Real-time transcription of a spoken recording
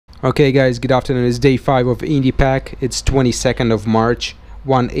Okay guys, good afternoon. It's day 5 of IndiPac. It's 22nd of March,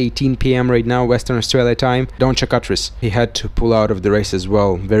 1:18 p.m. right now, Western Australia time. Donncha Cuttriss, he had to pull out of the race as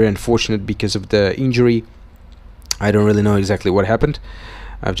well. Very unfortunate because of the injury. I don't really know exactly what happened.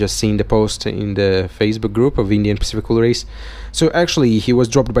 I've just seen the post in the Facebook group of Indian Pacific Race. So actually he was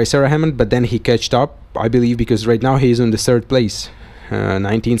dropped by Hammond, but then he catched up, I believe, because right now he is in the 3rd place.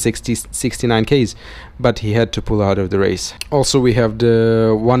 69 Ks, but he had to pull out of the race. Also we have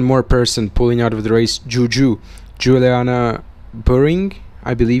the one more person pulling out of the race, Juju, Juliana Buhring,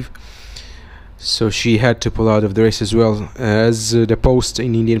 I believe. So she had to pull out of the race as well. As the post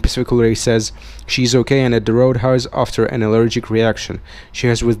in Indian Pacific Race says, she's okay and at the roadhouse after an allergic reaction. She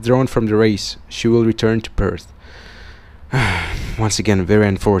has withdrawn from the race. She will return to Perth. Once again, very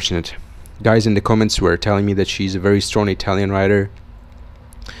unfortunate. Guys in the comments were telling me that she's a very strong Italian rider.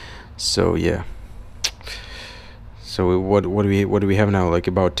 So yeah. So what do we have now? Like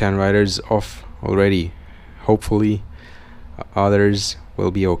about 10 riders off already. Hopefully others will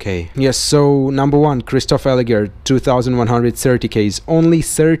be okay. Yes, so number 1, Kristof 2130 Ks. Only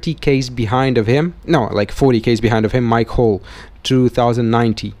 30 Ks behind of him. No, like 40 Ks behind of him, Mike Hall,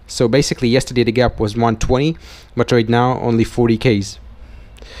 2090. So basically yesterday the gap was 120, but right now only 40 Ks.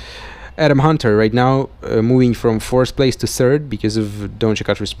 Adam Hunter right now moving from 4th place to 3rd because of Donncha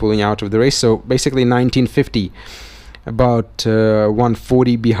Cuttriss pulling out of the race. So basically 1950, about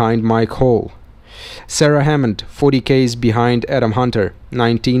 140 behind Mike Hall. Sarah Hammond 40 Ks behind Adam Hunter,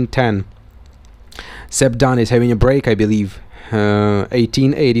 1910. Seb Dunn is having a break, I believe,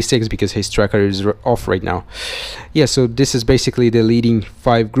 1886 because his tracker is off right now. Yeah, so this is basically the leading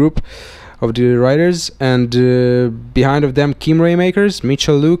 5 group of the riders, and behind of them Kim Raymakers,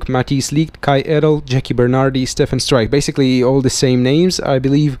 Mitchell Luke, Matisse Leek, Kai Edel, Jackie Bernardi, Stefan Strike. Basically all the same names, I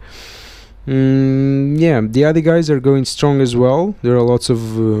believe. Yeah, the other guys are going strong as well. There are lots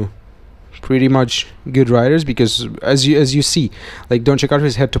of pretty much good riders, because as you see, like Donncha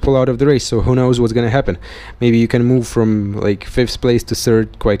Cuttriss had to pull out of the race, so who knows what's gonna happen. Maybe you can move from like 5th place to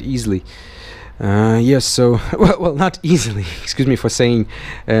 3rd quite easily. Yes, so well, not easily. Excuse me for saying,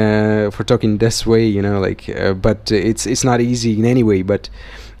 for talking this way, you know, like, but it's not easy in any way. But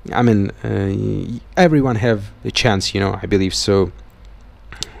I mean, everyone have a chance, you know, I believe. So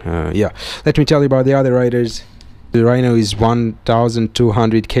yeah, let me tell you about the other riders. The Rhino is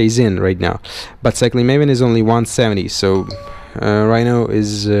 1,200 Ks in right now, but Cycling Maven is only 170. So Rhino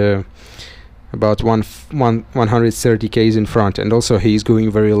is about 130 Ks in front, and also he's going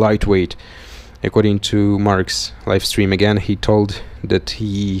very lightweight. According to Mark's live stream, again, he told that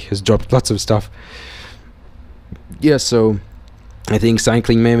he has dropped lots of stuff. Yeah, so I think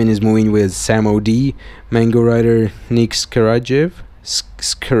Cycling Maven is moving with Sam OD, Mango Rider Nick Skarajev,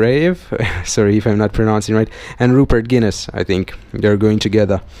 sorry if I'm not pronouncing right, and Rupert Guinness. I think they're going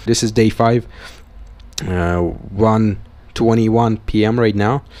together. This is day 5, 1:21 p.m. right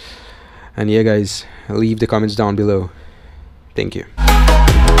now. And yeah guys, leave the comments down below. Thank you.